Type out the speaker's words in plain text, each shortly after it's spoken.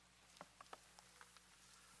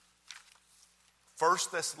1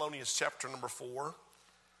 Thessalonians chapter number 4.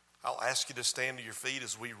 I'll ask you to stand to your feet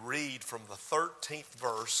as we read from the 13th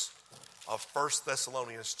verse of 1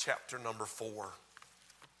 Thessalonians chapter number 4.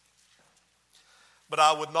 But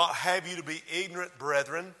I would not have you to be ignorant,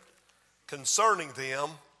 brethren, concerning them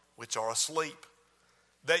which are asleep,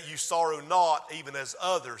 that you sorrow not, even as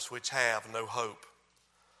others which have no hope.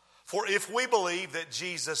 For if we believe that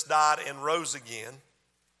Jesus died and rose again,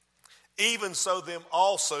 even so them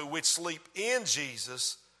also which sleep in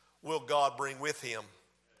Jesus will God bring with him.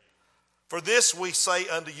 For this we say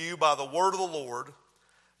unto you by the word of the Lord,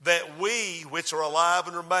 that we which are alive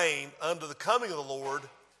and remain unto the coming of the Lord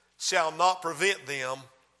shall not prevent them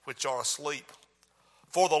which are asleep.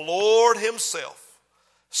 For the Lord himself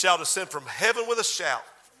shall descend from heaven with a shout,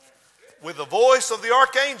 with the voice of the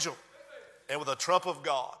archangel, and with a trump of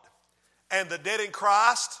God. And the dead in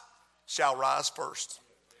Christ shall rise first.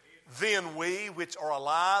 Then we which are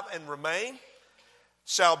alive and remain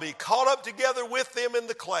shall be caught up together with them in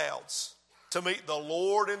the clouds to meet the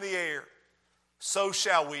Lord in the air. So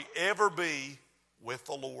shall we ever be with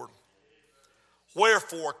the Lord.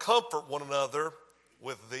 Wherefore comfort one another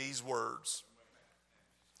with these words.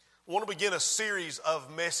 I want to begin a series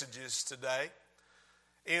of messages today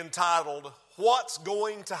entitled, What's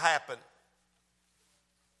Going to Happen?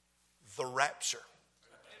 The Rapture.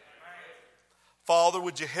 Father,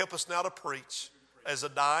 would you help us now to preach as a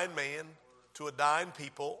dying man to a dying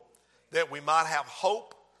people, that we might have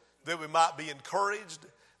hope, that we might be encouraged,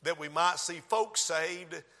 that we might see folks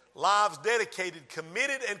saved, lives dedicated,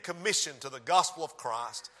 committed, and commissioned to the gospel of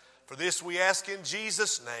Christ. For this we ask in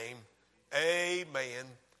Jesus' name, amen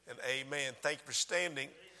and amen. Thank you for standing.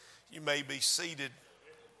 You may be seated.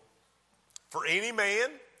 For any man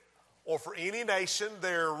or for any nation,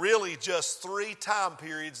 there are really just three time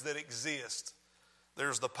periods that exist.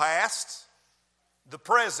 There's the past, the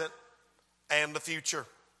present, and the future.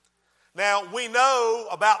 Now, we know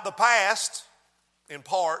about the past in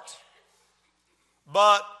part,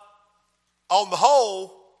 but on the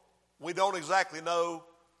whole, we don't exactly know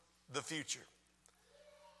the future.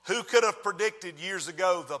 Who could have predicted years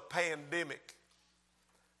ago the pandemic?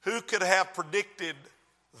 Who could have predicted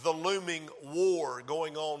the looming war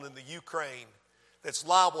going on in the Ukraine that's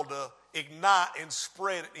liable to ignite and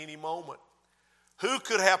spread at any moment? Who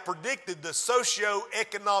could have predicted the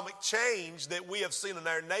socio-economic change that we have seen in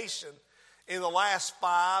our nation in the last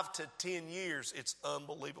 5 to 10 years? It's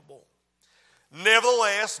unbelievable.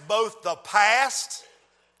 Nevertheless, both the past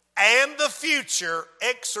and the future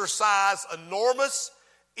exercise enormous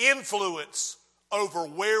influence over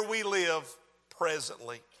where we live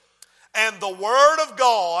presently. And the Word of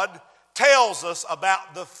God tells us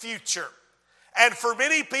about the future. And for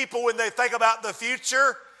many people, when they think about the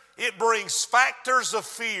future, it brings factors of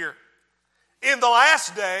fear. In the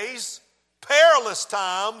last days, perilous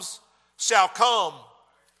times shall come,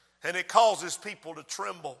 and it causes people to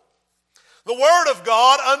tremble. The Word of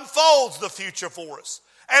God unfolds the future for us,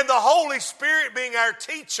 and the Holy Spirit, being our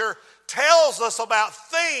teacher, tells us about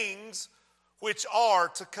things which are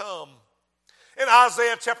to come. In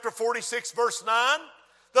Isaiah chapter 46, verse 9,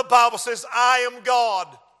 the Bible says, I am God,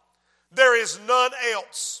 there is none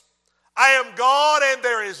else. I am God and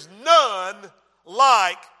there is none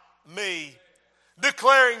like me,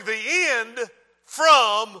 declaring the end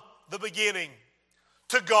from the beginning.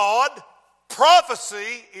 To God,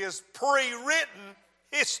 prophecy is pre-written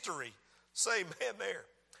history. Say amen there.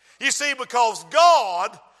 You see, because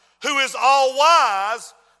God, who is all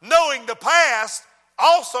wise, knowing the past,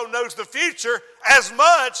 also knows the future as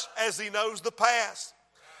much as he knows the past.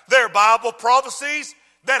 There are Bible prophecies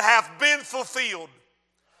that have been fulfilled.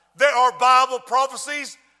 There are Bible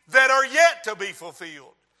prophecies that are yet to be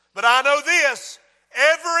fulfilled. But I know this,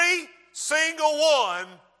 every single one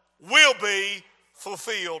will be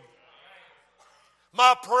fulfilled.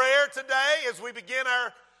 My prayer today as we begin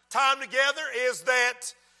our time together is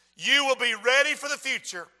that you will be ready for the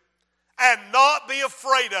future and not be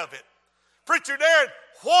afraid of it. Preacher Darren,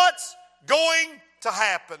 what's going to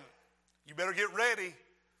happen? You better get ready,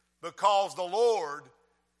 because the Lord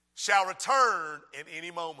shall return at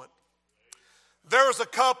any moment. There was a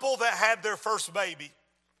couple that had their first baby.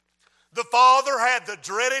 The father had the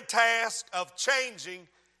dreaded task of changing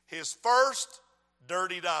his first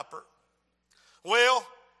dirty diaper. Well,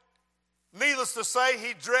 needless to say,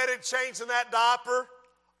 he dreaded changing that diaper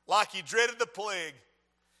like he dreaded the plague.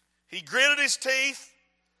 He gritted his teeth.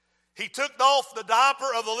 He took off the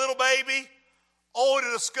diaper of the little baby, only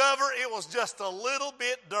to discover it was just a little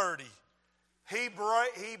bit dirty. He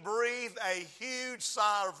breathed a huge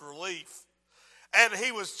sigh of relief. And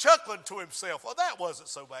he was chuckling to himself, well, that wasn't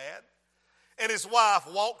so bad. And his wife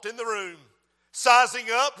walked in the room, sizing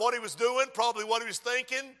up what he was doing, probably what he was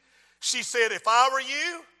thinking. She said, if I were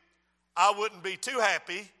you, I wouldn't be too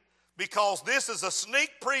happy because this is a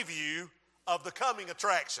sneak preview of the coming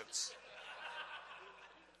attractions.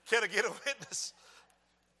 Can I get a witness?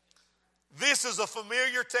 This is a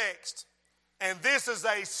familiar text, and this is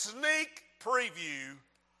a sneak preview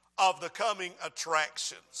of the coming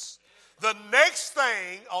attractions. The next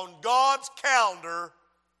thing on God's calendar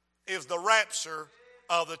is the rapture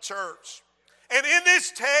of the church. And in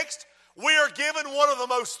this text, we are given one of the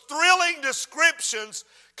most thrilling descriptions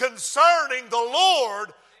concerning the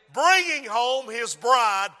Lord bringing home his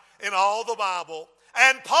bride in all the Bible.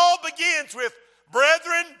 And Paul begins with,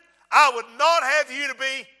 brethren, I would not have you to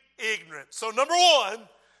be ignorant. So number one,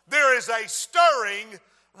 there is a stirring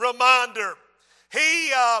reminder.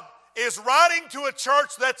 He is writing to a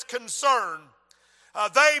church that's concerned.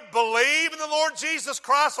 They believe in the Lord Jesus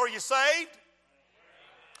Christ. Are you saved?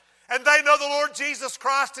 And they know the Lord Jesus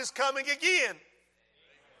Christ is coming again.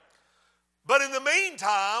 But in the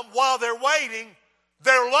meantime, while they're waiting,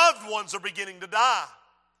 their loved ones are beginning to die.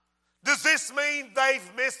 Does this mean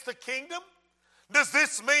they've missed the kingdom? Does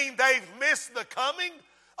this mean they've missed the coming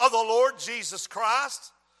of the Lord Jesus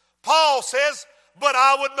Christ? Paul says, but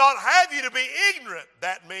I would not have you to be ignorant.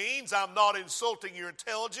 That means I'm not insulting your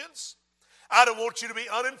intelligence. I don't want you to be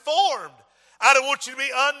uninformed. I don't want you to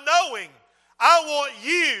be unknowing. I want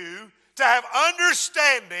you to have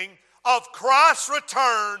understanding of Christ's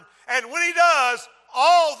return, and when he does,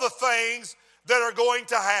 all the things that are going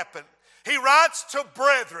to happen. He writes to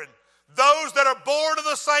brethren, those that are born of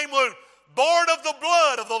the same womb, born of the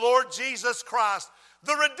blood of the Lord Jesus Christ,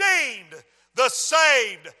 the redeemed, the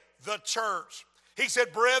saved, the church. He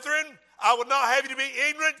said, brethren, I would not have you to be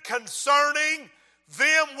ignorant concerning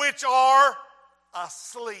them which are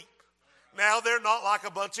asleep. Now, they're not like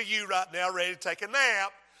a bunch of you right now ready to take a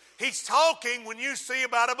nap. He's talking, when you see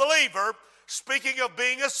about a believer, speaking of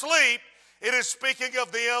being asleep, it is speaking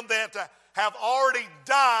of them that have already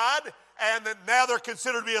died and that now they're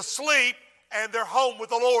considered to be asleep and they're home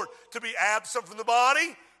with the Lord. To be absent from the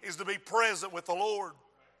body is to be present with the Lord.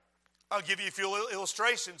 I'll give you a few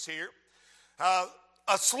illustrations here.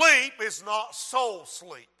 Asleep is not soul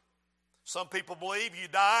sleep. Some people believe you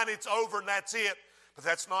die and it's over and that's it, but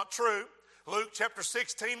that's not true. Luke chapter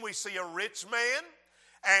 16, we see a rich man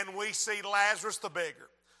and we see Lazarus the beggar.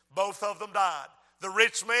 Both of them died. The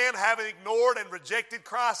rich man, having ignored and rejected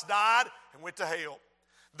Christ, died and went to hell.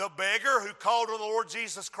 The beggar who called on the Lord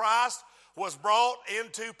Jesus Christ was brought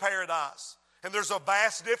into paradise. And there's a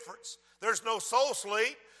vast difference. There's no soul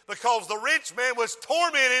sleep because the rich man was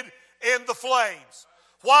tormented in the flames,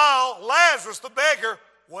 while Lazarus the beggar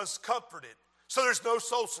was comforted. So there's no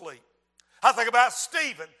soul sleep. I think about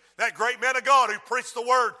Stephen, that great man of God who preached the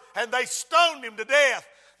word, and they stoned him to death.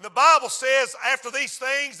 And the Bible says after these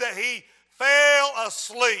things that he fell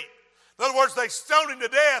asleep. In other words, they stoned him to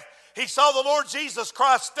death. He saw the Lord Jesus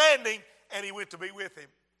Christ standing, and he went to be with him.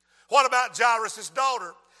 What about Jairus'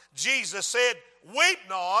 daughter? Jesus said, weep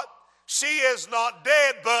not, she is not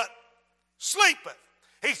dead, but sleepeth.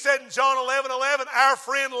 He said in John 11:11, our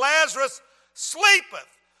friend Lazarus sleepeth,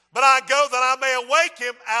 but I go that I may awake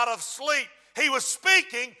him out of sleep. He was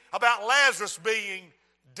speaking about Lazarus being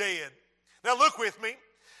dead. Now look with me.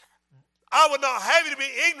 I would not have you to be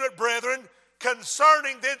ignorant, brethren,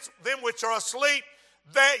 concerning them which are asleep,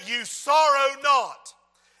 that you sorrow not,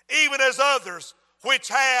 even as others which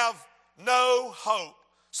have no hope.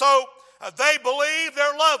 So they believe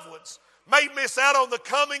their loved ones may miss out on the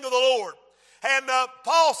coming of the Lord. And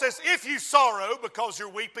Paul says, if you sorrow because you're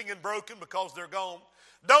weeping and broken because they're gone,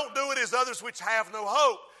 don't do it as others which have no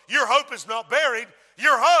hope. Your hope is not buried.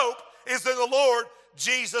 Your hope is in the Lord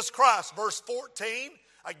Jesus Christ. Verse 14,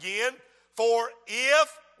 again, for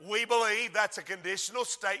if we believe, that's a conditional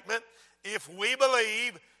statement, if we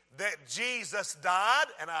believe that Jesus died,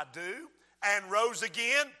 and I do, and rose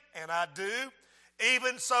again, and I do,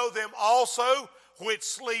 even so them also which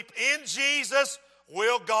sleep in Jesus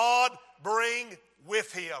will God bring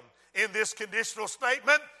with him. In this conditional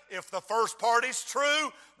statement, if the first part is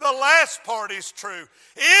true, the last part is true.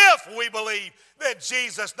 If we believe that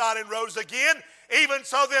Jesus died and rose again, even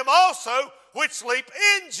so them also which sleep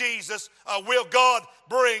in Jesus will God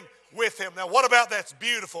bring with him. Now what about that's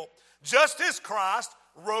beautiful? Just as Christ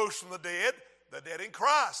rose from the dead in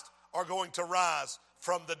Christ are going to rise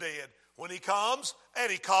from the dead when he comes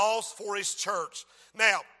and he calls for his church.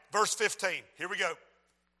 Now, verse 15, here we go.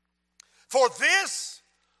 For this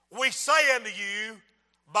we say unto you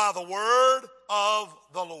by the word of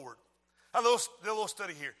the Lord. A little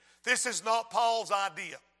study here. This is not Paul's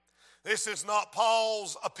idea. This is not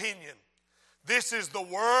Paul's opinion. This is the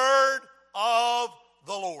word of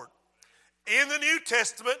the Lord. In the New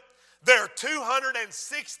Testament, there are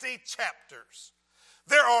 260 chapters.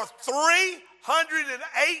 There are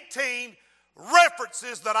 318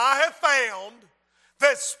 references that I have found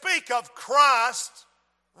that speak of Christ's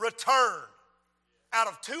return. Out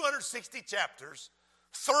of 260 chapters,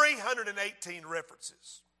 318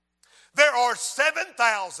 references. There are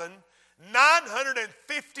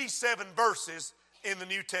 7,957 verses in the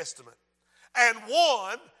New Testament. And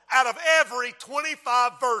one out of every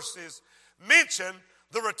 25 verses mention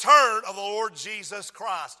the return of the Lord Jesus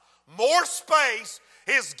Christ. More space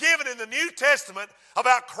is given in the New Testament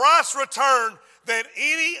about Christ's return than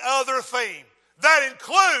any other theme. That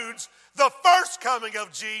includes the first coming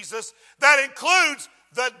of Jesus. That includes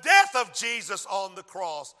the death of Jesus on the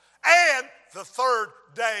cross. And the third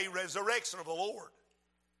day resurrection of the Lord.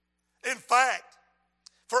 In fact,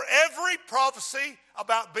 for every prophecy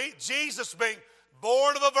about Jesus being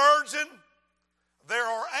born of a virgin, there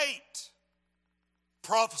are 8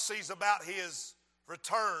 prophecies about his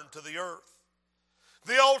return to the earth.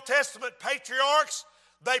 The Old Testament patriarchs,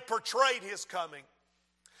 they portrayed his coming.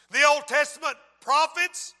 The Old Testament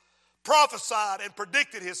prophets prophesied and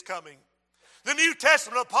predicted his coming. The New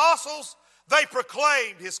Testament apostles, they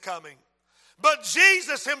proclaimed his coming. But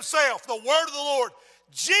Jesus himself, the word of the Lord,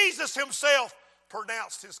 Jesus himself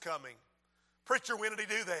pronounced his coming. Preacher, when did he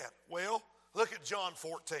do that? Well, look at John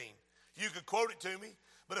 14. You can quote it to me,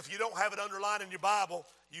 but if you don't have it underlined in your Bible,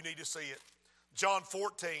 you need to see it. John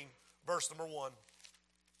 14, verse number 1.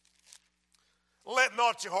 Let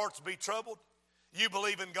not your hearts be troubled. You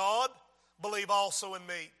believe in God, believe also in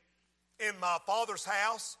me. In my Father's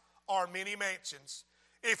house are many mansions.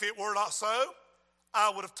 If it were not so,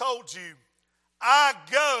 I would have told you. I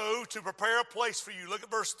go to prepare a place for you. Look at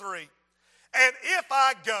verse 3. And if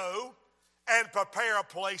I go and prepare a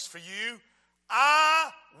place for you,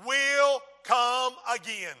 I will come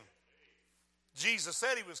again. Jesus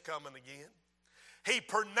said he was coming again. He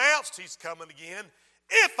pronounced he's coming again.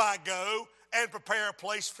 If I go and prepare a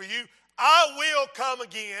place for you, I will come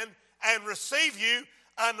again and receive you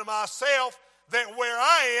unto myself, that where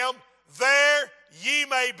I am, there ye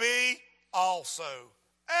may be also.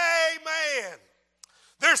 Amen.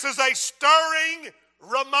 This is a stirring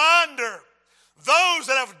reminder. Those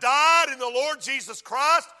that have died in the Lord Jesus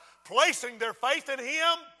Christ, placing their faith in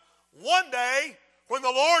him, one day when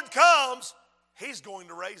the Lord comes, he's going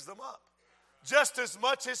to raise them up just as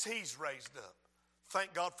much as he's raised up.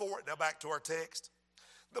 Thank God for it. Now back to our text.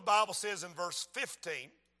 The Bible says in verse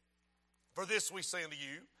 15, for this we say unto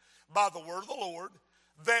you, by the word of the Lord,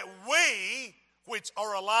 that we which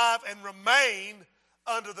are alive and remain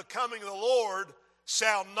unto the coming of the Lord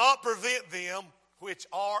shall not prevent them which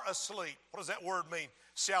are asleep. What does that word mean?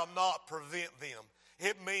 Shall not prevent them.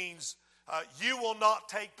 It means you will not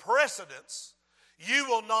take precedence. You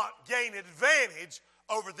will not gain advantage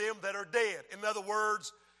over them that are dead. In other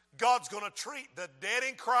words, God's going to treat the dead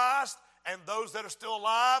in Christ and those that are still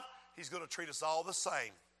alive, he's going to treat us all the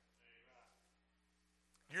same.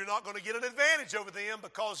 You're not going to get an advantage over them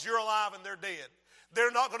because you're alive and they're dead.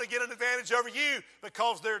 They're not going to get an advantage over you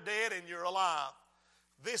because they're dead and you're alive.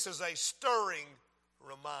 This is a stirring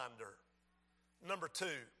reminder. Number 2,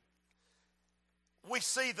 we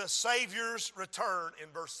see the Savior's return in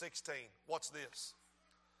verse 16. What's this?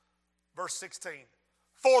 Verse 16.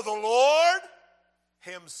 For the Lord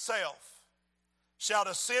himself shall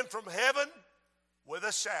descend from heaven with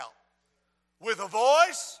a shout, with a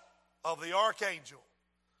voice of the archangel,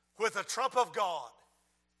 with the trump of God,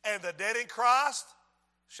 and the dead in Christ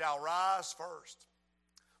shall rise first.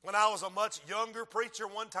 When I was a much younger preacher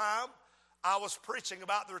one time, I was preaching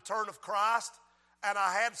about the return of Christ, and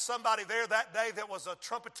I had somebody there that day that was a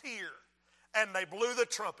trumpeter, and they blew the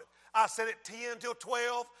trumpet. I said at 10 till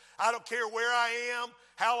 12, I don't care where I am,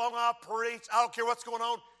 how long I preach, I don't care what's going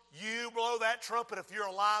on, you blow that trumpet if you're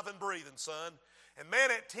alive and breathing, son. And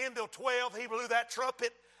man, at 10 till 12, he blew that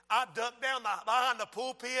trumpet. I ducked down behind the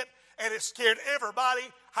pulpit, and it scared everybody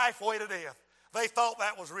halfway to death. They thought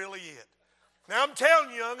that was really it. Now I'm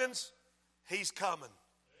telling you, youngins, he's coming.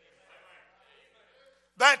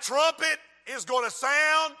 That trumpet is going to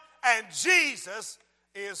sound, and Jesus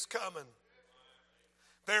is coming.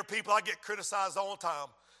 There are people I get criticized all the time.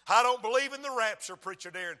 I don't believe in the rapture,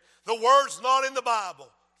 Preacher Darren. The word's not in the Bible.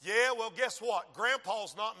 Yeah, well, guess what?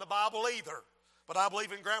 Grandpa's not in the Bible either, but I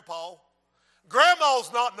believe in Grandpa.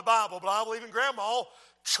 Grandma's not in the Bible, but I believe in Grandma.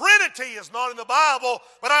 Trinity is not in the Bible,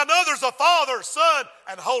 but I know there's a Father, Son,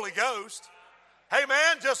 and Holy Ghost. Hey,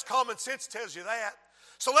 man, just common sense tells you that.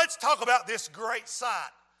 So let's talk about this great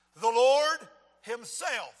sight. The Lord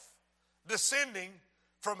himself descending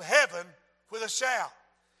from heaven with a shout.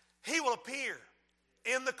 He will appear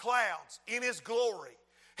in the clouds, in His glory.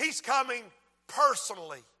 He's coming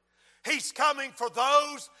personally. He's coming for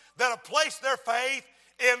those that have placed their faith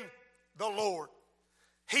in the Lord.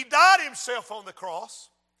 He died Himself on the cross.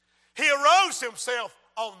 He arose Himself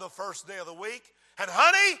on the first day of the week. And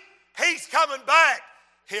honey, He's coming back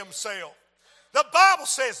Himself. The Bible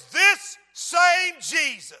says this same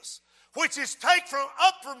Jesus, which is taken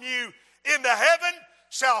up from you into heaven,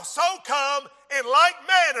 shall so come in like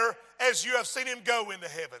manner as you have seen Him go into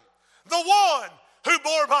heaven. The one who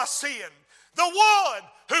bore my sin, the one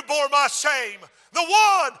who bore my shame, the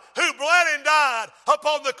one who bled and died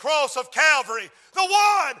upon the cross of Calvary, the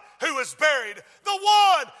one who was buried, the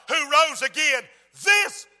one who rose again.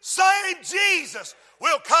 This same Jesus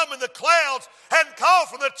will come in the clouds and call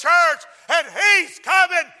for the church, and He's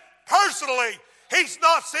coming personally. He's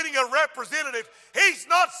not sending a representative. He's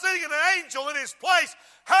not sending an angel in His place.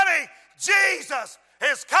 Honey, Jesus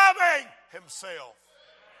is coming Himself.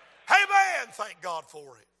 Amen. Thank God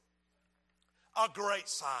for it. A great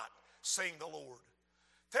sight, sing the Lord.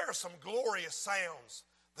 There are some glorious sounds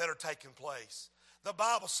that are taking place. The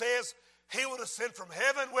Bible says He will descend from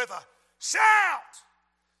heaven with a shout.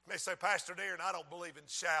 You may say, Pastor Darren, I don't believe in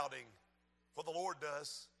shouting. Well, the Lord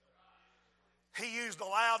does. He used a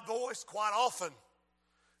loud voice quite often.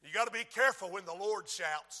 You got to be careful when the Lord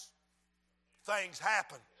shouts. Things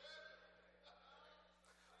happen.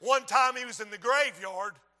 One time He was in the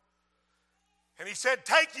graveyard and He said,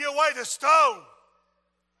 take ye away the stone.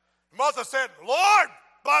 Martha said, Lord,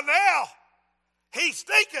 by now he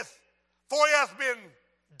stinketh, for he hath been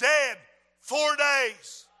dead 4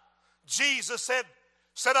 days. Jesus said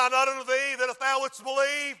I not unto thee that if thou wouldst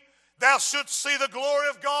believe, thou shouldst see the glory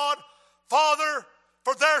of God? Father,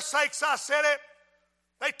 for their sakes I said it.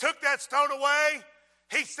 They took that stone away.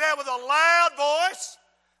 He said with a loud voice,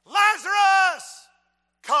 Lazarus,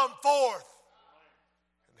 come forth.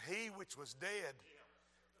 And he which was dead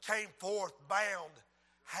came forth bound,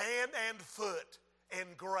 hand and foot, in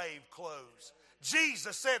grave clothes.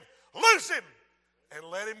 Jesus said, loose him and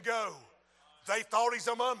let him go. They thought he's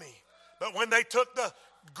a mummy. But when they took the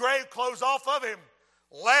grave clothes off of him,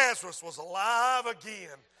 Lazarus was alive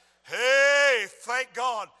again. Hey, thank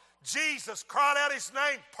God. Jesus cried out his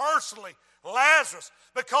name personally, Lazarus,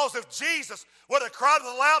 because if Jesus would have cried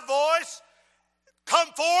with a loud voice, come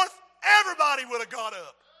forth, everybody would have got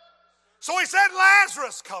up. So he said,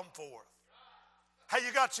 Lazarus, come forth. Hey,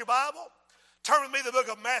 you got your Bible? Turn with me to the book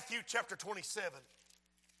of Matthew chapter 27.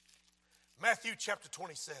 Matthew chapter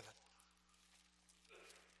 27.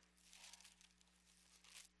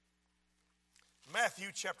 Matthew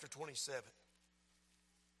chapter 27.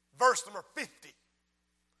 Verse number 50.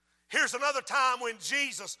 Here's another time when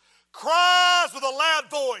Jesus cries with a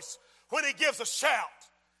loud voice when he gives a shout.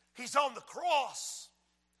 He's on the cross.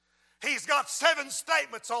 He's got 7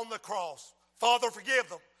 statements on the cross. Father, forgive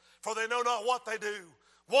them, for they know not what they do.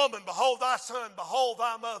 Woman, behold thy son, behold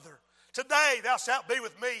thy mother. Today thou shalt be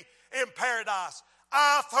with me in paradise.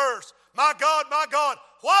 I thirst. My God,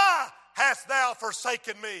 why hast thou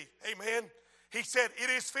forsaken me? Amen. He said, it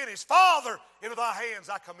is finished. Father, into thy hands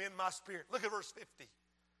I commend my spirit. Look at verse 50.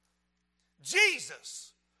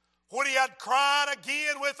 Jesus, when he had cried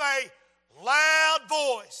again with a loud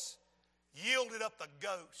voice, yielded up the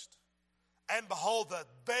ghost. And behold, the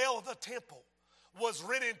veil of the temple was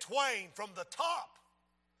rent in twain from the top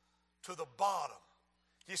to the bottom.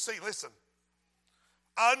 You see, listen,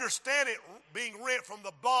 I understand it being rent from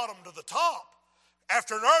the bottom to the top.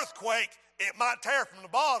 After an earthquake, it might tear from the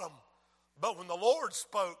bottom. But when the Lord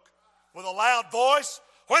spoke with a loud voice,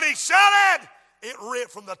 when he shouted, it rent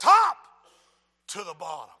from the top to the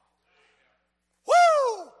bottom.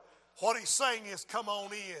 Woo! What he's saying is, come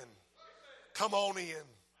on in. Come on in.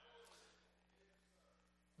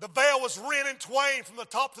 The veil was rent in twain from the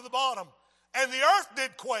top to the bottom. And the earth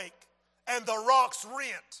did quake, and the rocks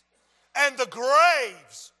rent, and the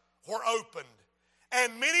graves were opened.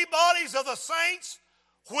 And many bodies of the saints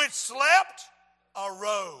which slept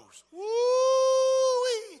arose.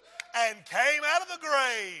 Woo-wee, and came out of the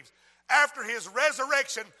graves after his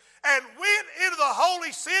resurrection, and went into the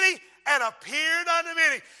holy city and appeared unto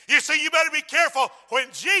many. You see, you better be careful. When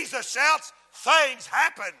Jesus shouts, things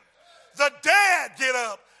happen. The dead get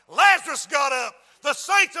up. Lazarus got up. The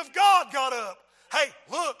saints of God got up. Hey,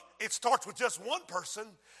 look, it starts with just one person,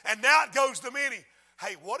 and now it goes to many.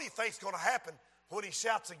 Hey, what do you think's going to happen when he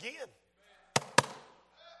shouts again?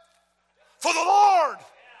 For the Lord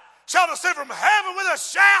shall descend from heaven with a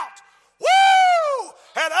shout. Woo!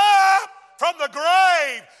 And up from the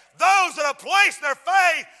grave, those that have placed their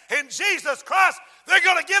faith in Jesus Christ, they're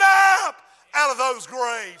going to get up out of those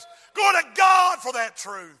graves. Go to God for that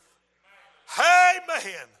truth.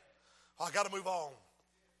 Amen. I got to move on.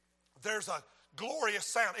 There's a glorious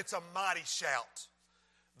sound. It's a mighty shout.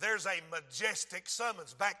 There's a majestic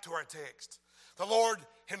summons. Back to our text. The Lord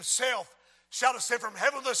himself shall descend from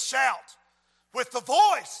heaven with a shout, with the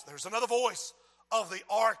voice, there's another voice, of the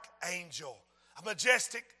archangel. A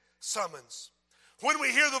majestic summons. When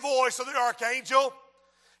we hear the voice of the archangel,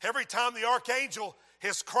 every time the archangel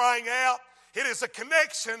is crying out, it is a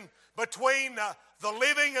connection between the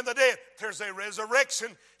living and the dead. There's a resurrection.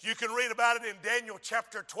 You can read about it in Daniel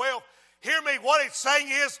chapter 12. Hear me, what it's saying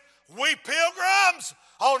is, we pilgrims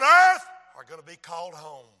on earth are going to be called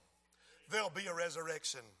home. There'll be a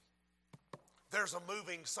resurrection. There's a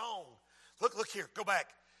moving song. Look here, go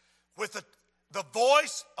back. With the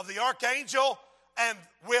voice of the archangel and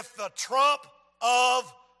with the trump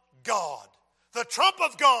of God. The trump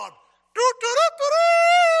of God.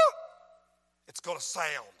 It's going to sound.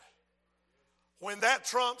 When that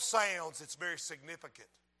trump sounds, it's very significant.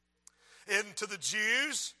 And to the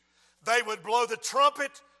Jews, they would blow the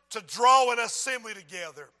trumpet to draw an assembly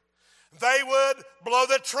together. They would blow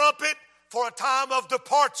the trumpet for a time of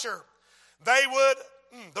departure. They would,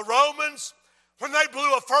 the Romans, when they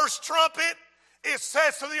blew a first trumpet, it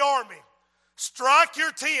says to the army, strike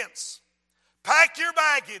your tents, pack your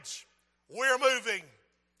baggage, we're moving.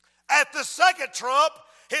 At the second trump,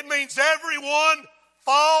 it means everyone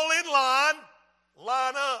fall in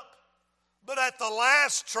line up. But at the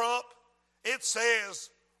last trump, it says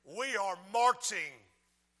we are marching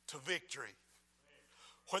to victory.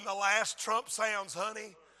 When the last trump sounds,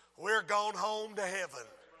 honey, we're going home to heaven.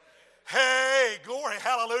 Hey, glory,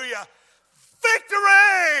 hallelujah.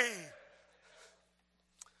 Victory!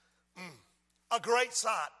 A great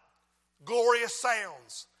sight, glorious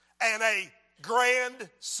sounds, and a grand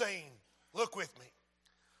scene. Look with me.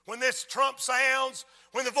 When this trump sounds,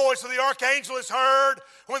 when the voice of the archangel is heard,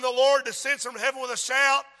 when the Lord descends from heaven with a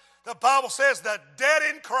shout, the Bible says the dead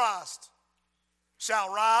in Christ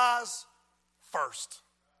shall rise first.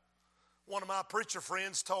 One of my preacher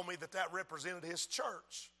friends told me that represented his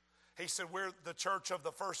church. He said, we're the church of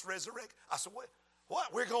the first resurrection. I said,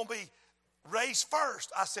 what? We're going to be raised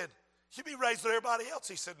first. I said, you be raised with everybody else.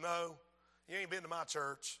 He said, no, you ain't been to my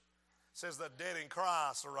church. It says the dead in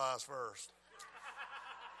Christ will rise first.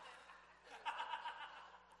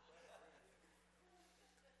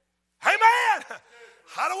 Amen.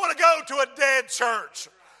 I don't want to go to a dead church.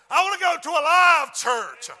 I want to go to a live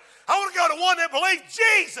church. I want to go to one that believes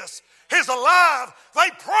Jesus is alive. They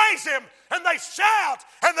praise him and they shout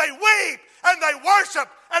and they weep and they worship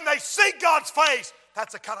and they seek God's face.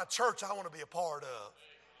 That's the kind of church I want to be a part of.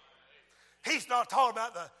 He's not talking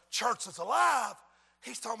about the church that's alive.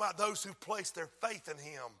 He's talking about those who place their faith in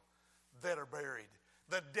him that are buried.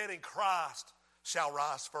 The dead in Christ shall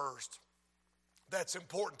rise first. That's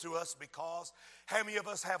important to us because how many of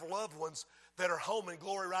us have loved ones that are home in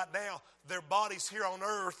glory right now? Their bodies here on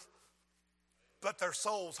earth, but their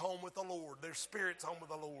soul's home with the Lord. Their spirit's home with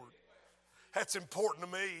the Lord. That's important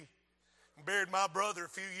to me. I buried my brother a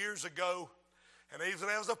few years ago, and even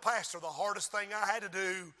as a pastor, the hardest thing I had to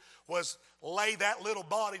do was lay that little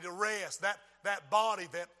body to rest. That body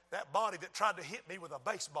that tried to hit me with a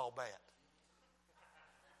baseball bat.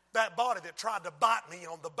 That body that tried to bite me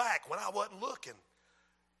on the back when I wasn't looking.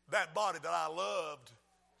 That body that I loved,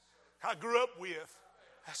 I grew up with.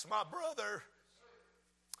 That's my brother.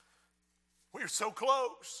 We were so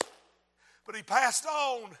close. But he passed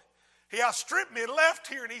on. He outstripped me and left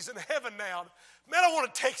here, and he's in heaven now. Man, I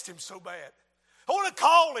want to text him so bad. I want to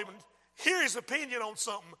call him and hear his opinion on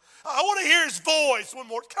something. I want to hear his voice one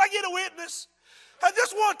more. Can I get a witness? I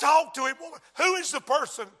just want to talk to him. Who is the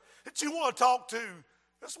person that you want to talk to?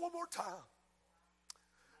 Just one more time.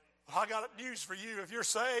 Well, I got news for you. If you're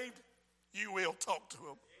saved, you will talk to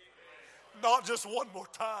him. Not just one more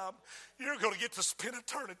time. You're going to get to spend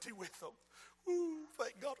eternity with them. Ooh,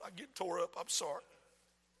 thank God. I get tore up. I'm sorry.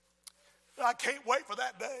 I can't wait for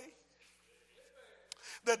that day.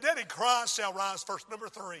 The dead in Christ shall rise first. Number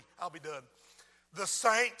 3, I'll be done. The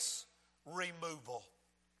saints' removal.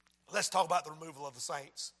 Let's talk about the removal of the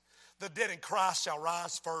saints. The dead in Christ shall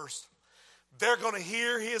rise first. They're going to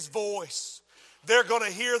hear his voice. They're going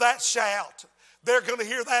to hear that shout. They're going to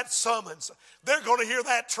hear that summons. They're going to hear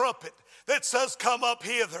that trumpet that says, come up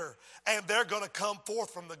hither. And they're going to come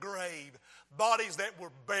forth from the grave. Bodies that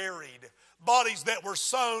were buried, bodies that were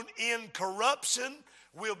sown in corruption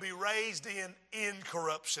will be raised in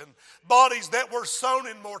incorruption. Bodies that were sown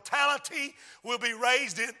in mortality will be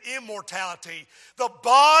raised in immortality. The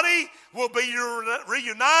body will be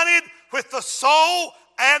reunited with the soul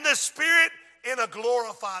and the spirit in a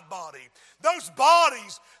glorified body. Those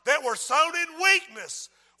bodies that were sown in weakness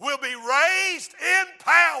will be raised in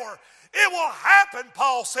power. It will happen,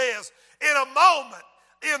 Paul says, in a moment,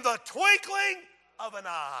 in the twinkling of an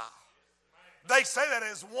eye. They say that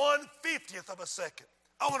as 1/50th of a second.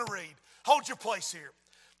 I want to read. Hold your place here.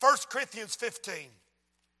 1 Corinthians 15.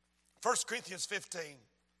 1 Corinthians 15.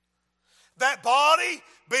 That body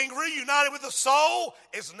being reunited with the soul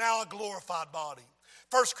is now a glorified body.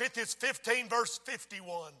 1 Corinthians 15 verse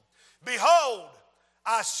 51. Behold,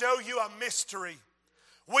 I show you a mystery.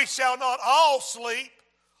 We shall not all sleep,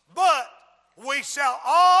 but we shall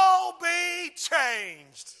all be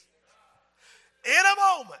changed. In a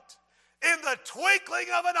moment, in the twinkling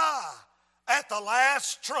of an eye, at the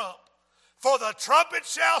last trump. For the trumpet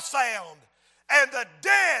shall sound, and the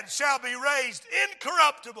dead shall be raised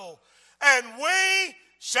incorruptible, and we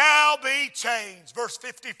shall be changed. Verse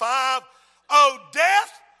 55, O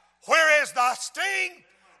death, where is thy sting?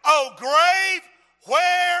 O grave,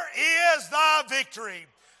 where is thy victory?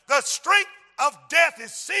 The strength of death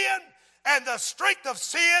is sin, and the strength of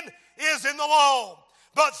sin is in the law.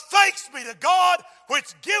 But thanks be to God,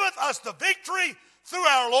 which giveth us the victory through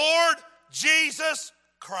our Lord Jesus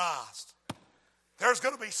Christ. There's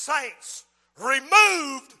going to be saints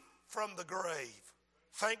removed from the grave.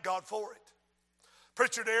 Thank God for it.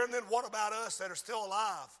 Preacher Darren, then what about us that are still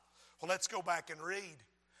alive? Well, let's go back and read,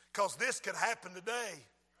 because this could happen today.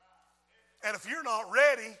 And if you're not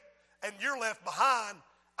ready and you're left behind,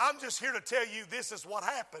 I'm just here to tell you this is what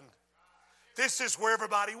happened. This is where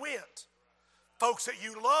everybody went. Folks that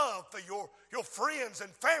you love, for your friends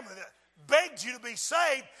and family that begged you to be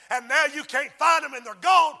saved, and now you can't find them and they're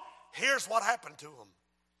gone. Here's what happened to them.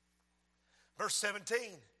 Verse 17,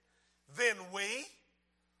 then we,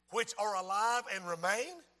 which are alive and remain,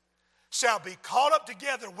 shall be caught up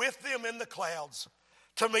together with them in the clouds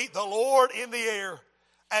to meet the Lord in the air,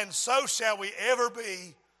 and so shall we ever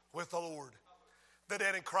be with the Lord. The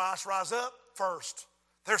dead in Christ rise up first.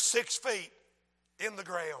 They're 6 feet in the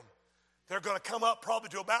ground. They're going to come up probably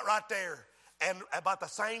to about right there. And about the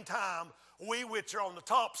same time, we which are on the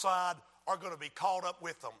top side are going to be caught up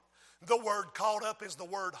with them. The word caught up is the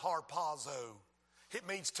word harpazo. It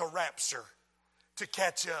means to rapture, to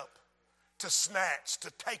catch up, to snatch,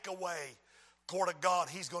 to take away. Glory to God,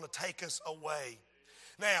 He's going to take us away.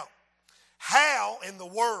 Now, how in the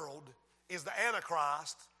world is the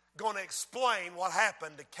Antichrist going to explain what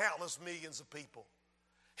happened to countless millions of people?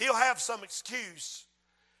 He'll have some excuse.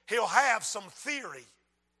 He'll have some theory.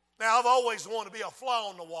 Now, I've always wanted to be a fly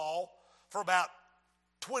on the wall for about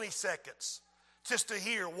 20 seconds just to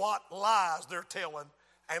hear what lies they're telling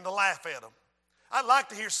and to laugh at them. I'd like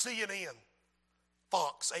to hear CNN,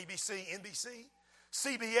 Fox, ABC, NBC,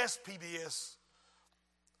 CBS, PBS.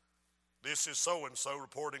 This is so-and-so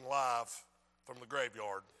reporting live from the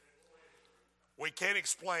graveyard. We can't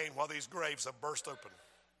explain why these graves have burst open.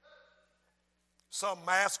 Some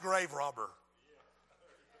mass grave robber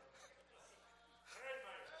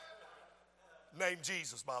named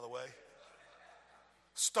Jesus, by the way,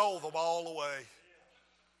 stole them all away.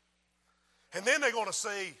 And then they're going to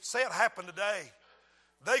say it happened today.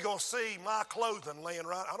 They're going to see my clothing laying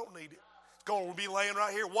right. I don't need it. It's going to be laying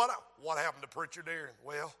right here. What happened to Preacher Darren?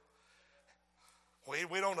 Well,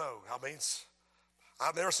 we don't know. I mean,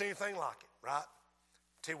 I've never seen anything like it, right?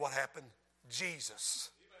 Tell you what happened. Jesus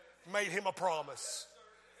made him a promise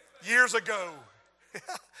years ago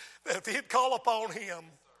that if he'd call upon him,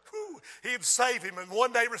 he'd save him and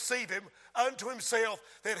one day receive him unto himself,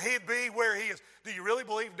 that he'd be where he is. Do you really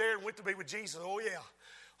believe Darren went to be with Jesus? Oh, yeah.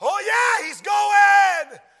 Oh, yeah, he's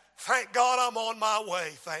going. Thank God I'm on my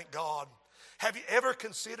way. Thank God. Have you ever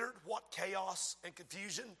considered what chaos and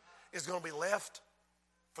confusion is going to be left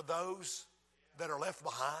for those that are left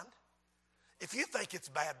behind? If you think it's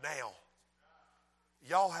bad now,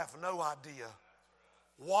 y'all have no idea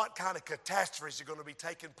what kind of catastrophes are going to be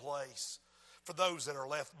taking place for those that are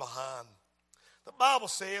left behind. The Bible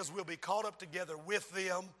says we'll be caught up together with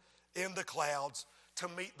them in the clouds to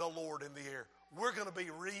meet the Lord in the air. We're going to be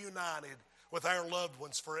reunited with our loved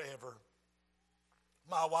ones forever.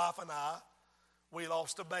 My wife and I, we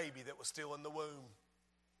lost a baby that was still in the womb.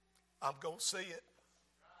 I'm going to see it.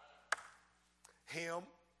 Him,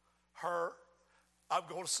 her, I'm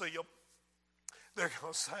going to see them. They're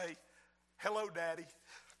going to say, hello, Daddy.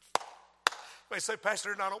 They say,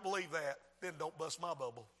 Pastor, I don't believe that. Then don't bust my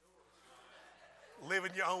bubble. Live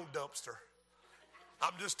in your own dumpster.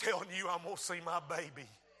 I'm just telling you, I'm going to see my baby.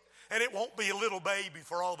 And it won't be a little baby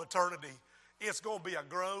for all of eternity. It's going to be a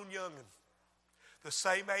grown young'un, the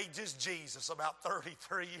same age as Jesus, about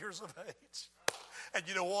 33 years of age. And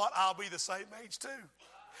you know what? I'll be the same age too.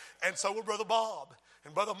 And so will Brother Bob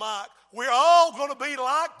and Brother Mike. We're all going to be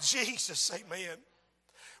like Jesus, amen.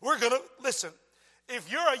 We're going to, listen,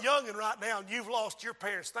 if you're a youngin' right now and you've lost your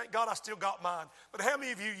parents, thank God I still got mine. But how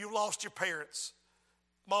many of you lost your parents?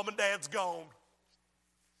 Mom and dad's gone.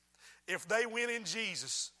 If they went in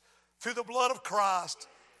Jesus, through the blood of Christ,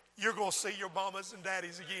 you're going to see your mamas and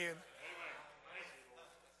daddies again.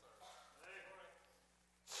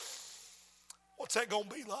 What's that going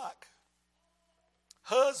to be like?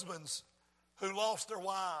 Husbands who lost their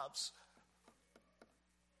wives.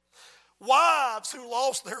 Wives who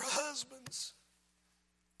lost their husbands.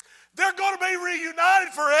 They're going to be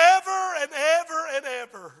reunited forever and ever and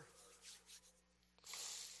ever.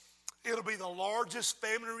 It'll be the largest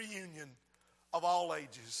family reunion of all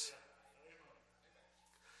ages.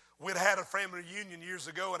 We'd had a family reunion years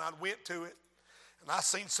ago, and I went to it, and I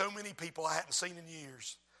seen so many people I hadn't seen in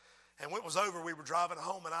years. And when it was over, we were driving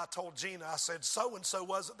home, and I told Gina, I said, so-and-so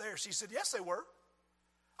wasn't there. She said, yes, they were.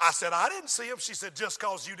 I said, I didn't see them. She said, just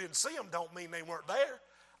because you didn't see them don't mean they weren't there.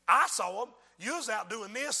 I saw them. You was out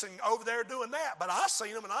doing this and over there doing that, but I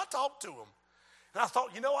seen them, and I talked to them. And I thought,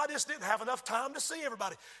 I just didn't have enough time to see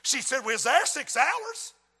everybody. She said, we was there 6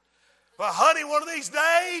 hours. Well, honey, one of these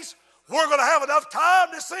days, we're going to have enough time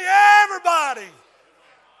to see everybody.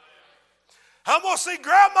 I'm going to see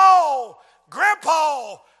Grandma,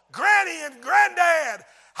 Grandpa, Granny, and Granddad.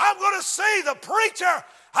 I'm going to see the preacher.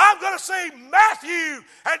 I'm going to see Matthew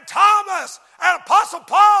and Thomas and Apostle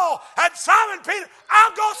Paul and Simon Peter.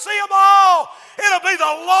 I'm going to see them all. It'll be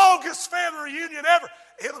the longest family reunion ever.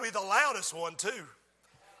 It'll be the loudest one too.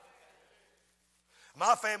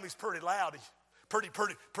 My family's pretty loud.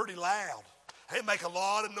 Pretty loud. They make a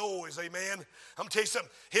lot of noise, amen. I'm going to tell you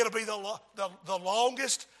something. It'll be the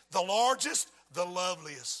longest, the largest, the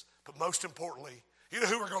loveliest. But most importantly, you know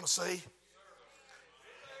who we're going to see?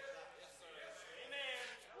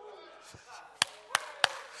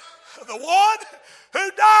 The one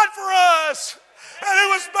who died for us and who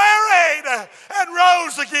was buried and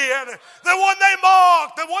rose again. The one they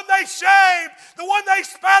mocked, the one they shamed, the one they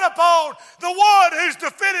spat upon, the one who's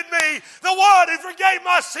defended me, the one who forgave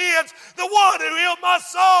my sins, the one who healed my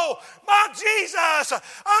soul, my Jesus.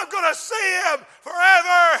 I'm going to see him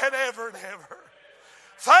forever and ever and ever.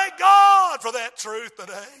 Thank God for that truth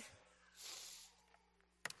today.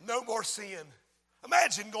 No more sin.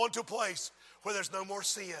 Imagine going to a place where there's no more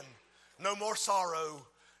sin, no more sorrow,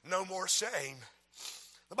 no more shame.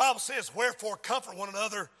 The Bible says, wherefore comfort one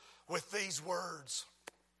another with these words.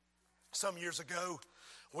 Some years ago,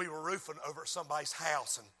 we were roofing over at somebody's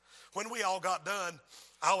house, and when we all got done,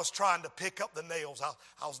 I was trying to pick up the nails.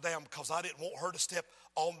 I was down because I didn't want her to step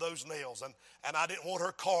on those nails, and I didn't want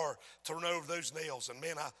her car to run over those nails. And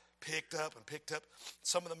man, I picked up.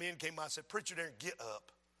 Some of the men came by and said, Preacher Darren, get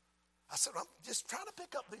up. I said, I'm just trying to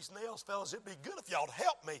pick up these nails, fellas. It'd be good if y'all would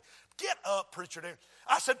help me. Get up, Preacher Darren.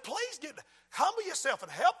 I said, please humble yourself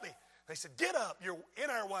and help me. They said, get up. You're in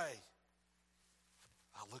our way.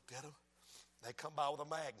 I looked at them. They come by with a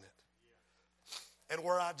magnet. And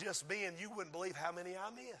where I just been, you wouldn't believe how many I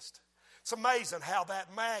missed. It's amazing how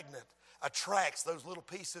that magnet attracts those little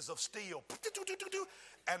pieces of steel.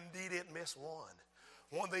 And you didn't miss one.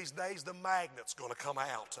 One of these days, the magnet's going to come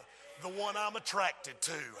out. The one I'm attracted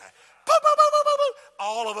to.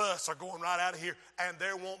 All of us are going right out of here, and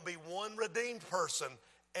there won't be one redeemed person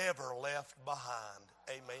ever left behind.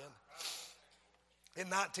 Amen. In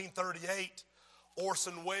 1938,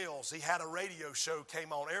 Orson Welles, he had a radio show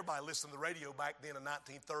came on. Everybody listened to the radio back then in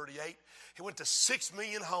 1938. He went to 6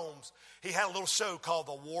 million homes. He had a little show called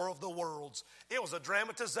The War of the Worlds. It was a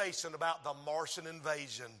dramatization about the Martian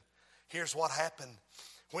invasion. Here's what happened.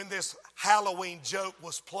 When this Halloween joke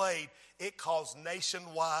was played, it caused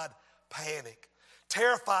nationwide panic.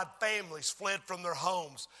 Terrified families fled from their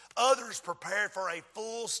homes. Others prepared for a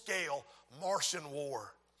full-scale Martian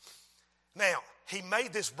war. Now, he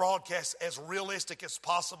made this broadcast as realistic as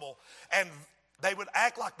possible, and they would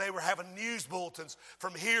act like they were having news bulletins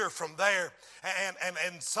from here, from there,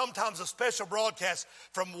 and sometimes a special broadcast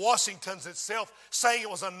from Washington itself saying it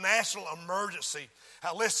was a national emergency.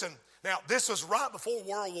 Now, listen. Now, this was right before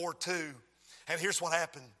World War II, and here's what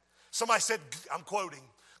happened. Somebody said, I'm quoting,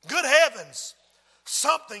 good heavens,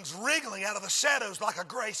 something's wriggling out of the shadows like a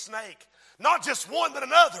gray snake. Not just one, but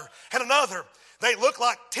another and another. They look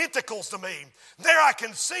like tentacles to me. There I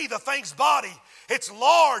can see the thing's body. It's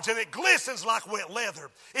large and it glistens like wet leather.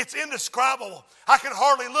 It's indescribable. I can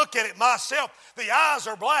hardly look at it myself. The eyes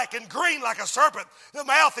are black and green like a serpent. The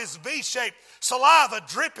mouth is V-shaped, saliva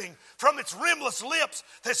dripping from its rimless lips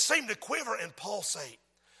that seem to quiver and pulsate.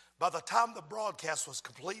 By the time the broadcast was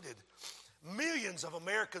completed, millions of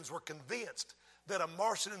Americans were convinced that a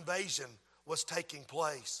Martian invasion was taking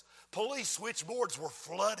place. Police switchboards were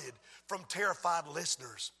flooded from terrified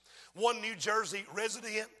listeners. One New Jersey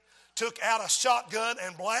resident took out a shotgun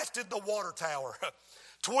and blasted the water tower.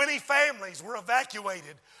 20 families were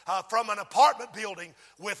evacuated from an apartment building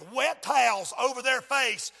with wet towels over their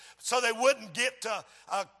face so they wouldn't get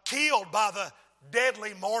killed by the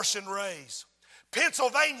deadly Martian rays.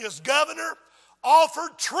 Pennsylvania's governor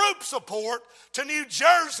offered troop support to New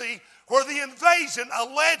Jersey where the invasion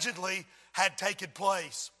allegedly had taken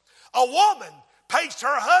place. A woman paged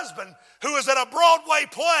her husband, who was at a Broadway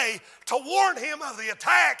play, to warn him of the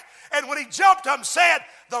attack. And when he jumped up and said,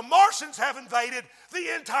 "The Martians have invaded,"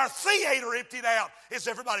 the entire theater emptied out as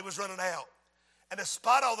everybody was running out. And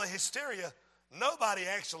despite all the hysteria, nobody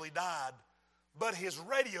actually died. But his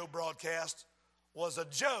radio broadcast was a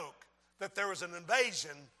joke that there was an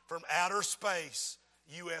invasion from outer space,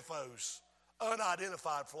 UFOs,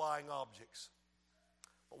 unidentified flying objects.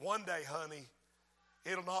 But one day, honey,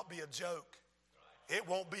 it'll not be a joke. It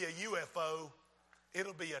won't be a UFO.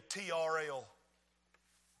 It'll be a TRL,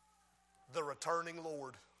 the returning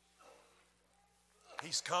Lord.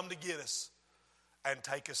 He's come to get us and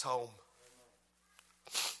take us home.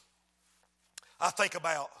 I think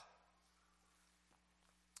about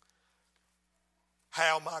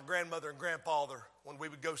how my grandmother and grandfather, when we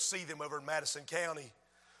would go see them over in Madison County,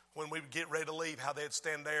 when we would get ready to leave, how they'd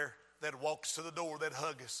stand there, they'd walk us to the door, they'd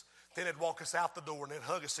hug us. Then they'd walk us out the door and they'd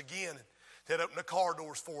hug us again. And they'd open the car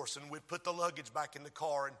doors for us and we'd put the luggage back in the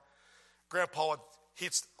car. And Grandpa would I'm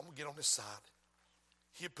going to get on this side.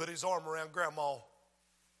 He'd put his arm around Grandma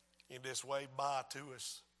and just wave bye to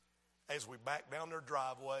us as we backed down their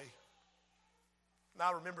driveway. And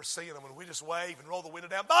I remember seeing them and we just wave and roll the window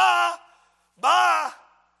down. Bye! Bye!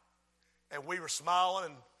 And we were smiling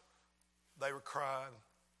and they were crying,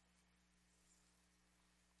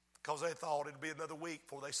 because they thought it'd be another week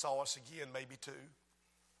before they saw us again, maybe two.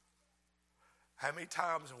 How many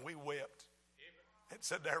times have we wept and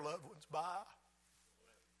said to our loved ones, bye?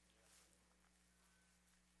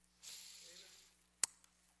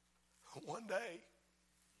 One day,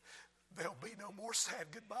 there'll be no more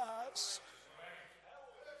sad goodbyes.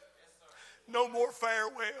 No more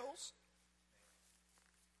farewells.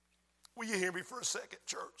 Will you hear me for a second,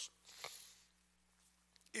 church?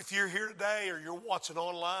 If you're here today or you're watching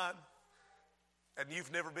online and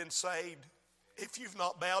you've never been saved, if you've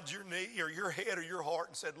not bowed your knee or your head or your heart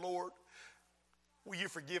and said, "Lord, will you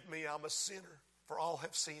forgive me? I'm a sinner, for all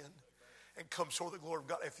have sinned and come short of the glory of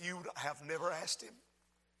God." If you have never asked him,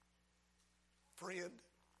 friend,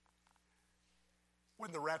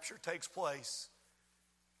 when the rapture takes place,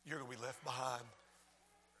 you're going to be left behind.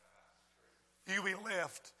 You'll be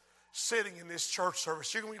left sitting in this church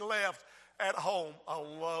service. You're going to be left at home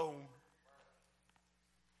alone.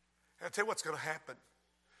 And I'll tell you what's going to happen.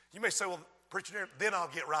 You may say, "Well, preacher, then I'll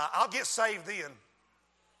get right. I'll get saved then."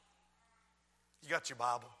 You got your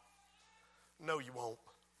Bible? No, you won't.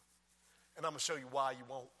 And I'm going to show you why you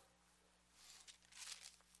won't.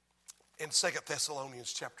 In 2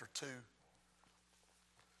 Thessalonians chapter 2.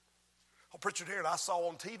 "Oh, preacher Darren, I saw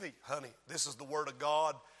on TV." Honey, this is the Word of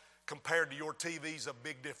God. Compared to your TV's a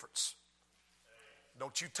big difference.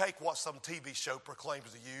 Don't you take what some TV show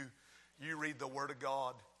proclaims to you. You read the Word of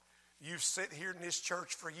God. You've sat here in this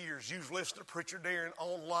church for years. You've listened to Preacher Darren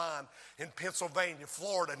online in Pennsylvania,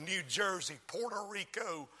 Florida, New Jersey, Puerto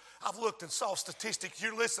Rico. I've looked and saw statistics.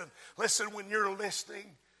 You listen, when you're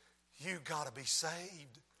listening, you got to be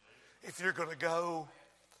saved if you're going to go.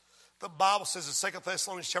 The Bible says in 2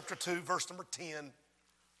 Thessalonians chapter 2, verse number 10,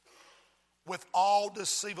 "With all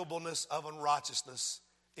deceivableness of unrighteousness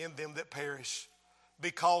in them that perish,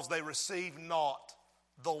 because they receive not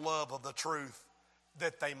the love of the truth,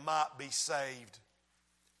 that they might be saved.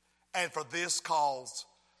 And for this cause,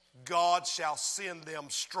 God shall send them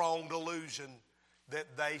strong delusion,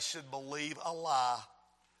 that they should believe a lie,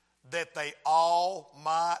 that they all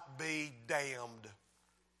might be damned,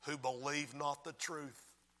 who believe not the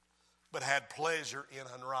truth, but had pleasure in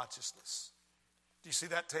unrighteousness." Do you see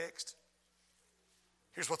that text?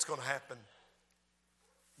 Here's what's going to happen.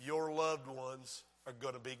 Your loved ones are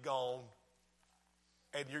going to be gone,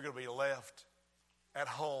 and you're going to be left at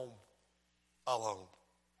home alone.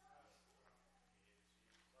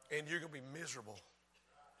 And you're going to be miserable.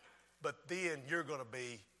 But then you're going to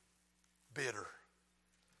be bitter,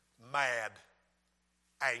 mad,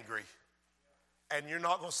 angry. And you're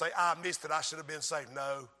not going to say, "I missed it, I should have been saved."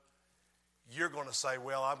 No. You're going to say,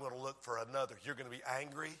 "Well, I'm going to look for another." You're going to be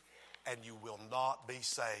angry, and you will not be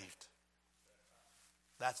saved.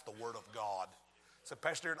 That's the Word of God. So,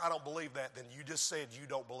 "Pastor Darren, I don't believe that." Then you just said you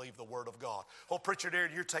don't believe the Word of God. "Well, Preacher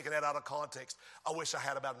Darren, you're taking that out of context." I wish I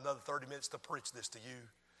had about another 30 minutes to preach this to you.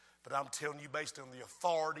 But I'm telling you, based on the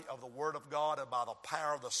authority of the Word of God and by the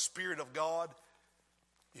power of the Spirit of God,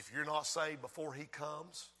 if you're not saved before He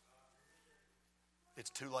comes, it's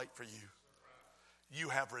too late for you. You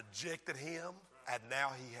have rejected Him, and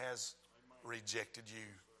now He has rejected you.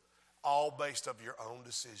 All based on your own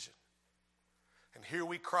decision. And here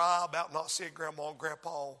we cry about not seeing Grandma and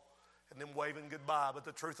Grandpa and them waving goodbye. But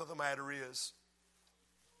the truth of the matter is,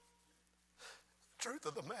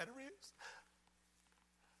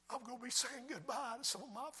 I'm going to be saying goodbye to some of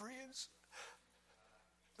my friends.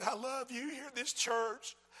 I love you here at this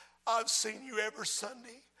church. I've seen you every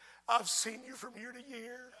Sunday. I've seen you from year to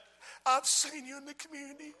year. I've seen you in the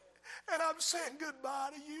community. And I'm saying goodbye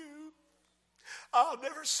to you. I'll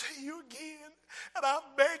never see you again. And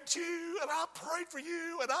I've begged you, and I've prayed for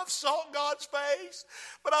you, and I've sought God's face.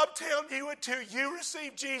 But I'm telling you, until you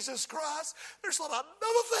receive Jesus Christ, there's not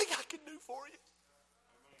another thing I can do for you.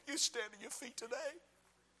 You stand on your feet today.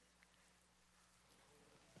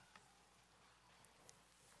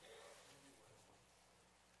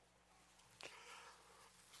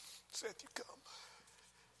 Seth, you come.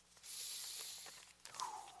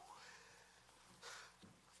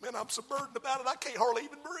 Man, I'm so burdened about it, I can't hardly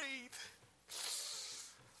even breathe.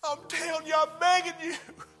 I'm telling you, I'm begging you.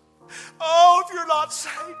 Oh, if you're not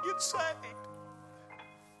saved, get saved.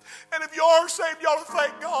 And if you are saved, you ought to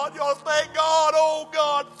thank God. You ought to thank God. Oh,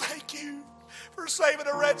 God, thank you for saving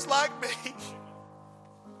a wretch like me.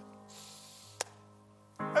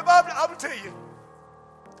 I'm going to tell you,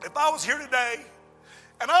 if I was here today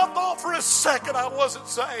and I thought for a second I wasn't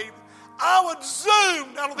saved, I would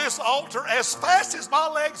zoom down to this altar as fast as my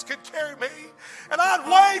legs could carry me. And I'd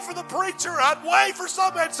wait for the preacher. I'd wait for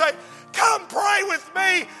somebody to say, come pray with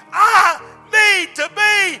me. I need to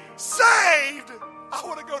be saved. I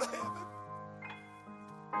want to go to heaven.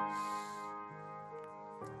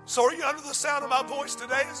 So are you under the sound of my voice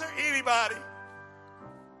today? Is there anybody?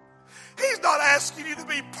 He's not asking you to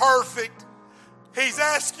be perfect. He's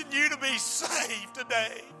asking you to be saved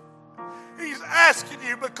today. He's asking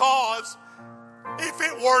you because if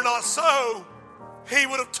it were not so, He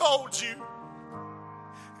would have told you.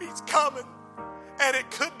 He's coming, and it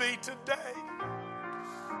could be today.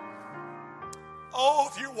 Oh,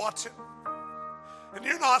 if you're watching and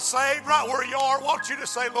you're not saved right where you are, I want you to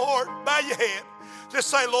say, Lord, bow your head. Just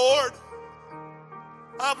say, Lord,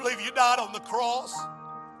 I believe you died on the cross.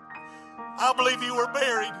 I believe you were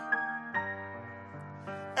buried.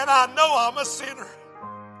 And I know I'm a sinner.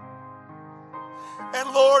 And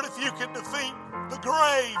Lord, if you can defeat the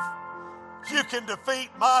grave, you can defeat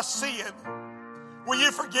my sin. Will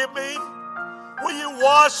you forgive me? Will you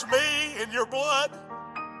wash me in your blood?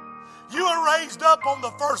 You were raised up on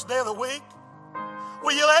the first day of the week.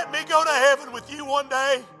 Will you let me go to heaven with you one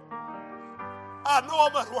day? I know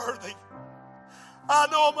I'm unworthy. I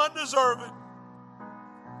know I'm undeserving.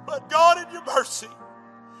 But God, in your mercy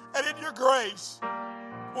and in your grace,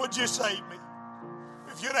 would you save me?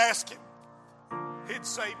 If you'd ask Him, He'd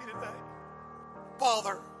save you today.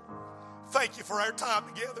 Father, thank you for our time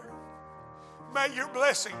together. May your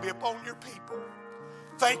blessing be upon your people.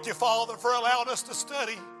 Thank you, Father, for allowing us to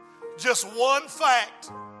study just one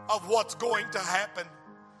fact of what's going to happen.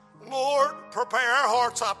 Lord, prepare our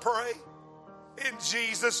hearts, I pray. In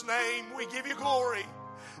Jesus' name, we give you glory.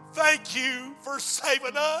 Thank you for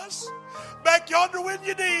saving us back yonder when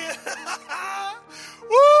you did.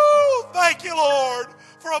 Woo! Thank you, Lord,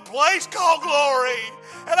 for a place called glory.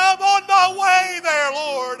 And I'm on my way there,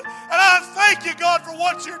 Lord. And I thank you, God, for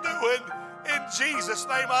what you're doing. In Jesus'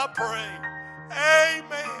 name I pray.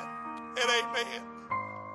 Amen and amen.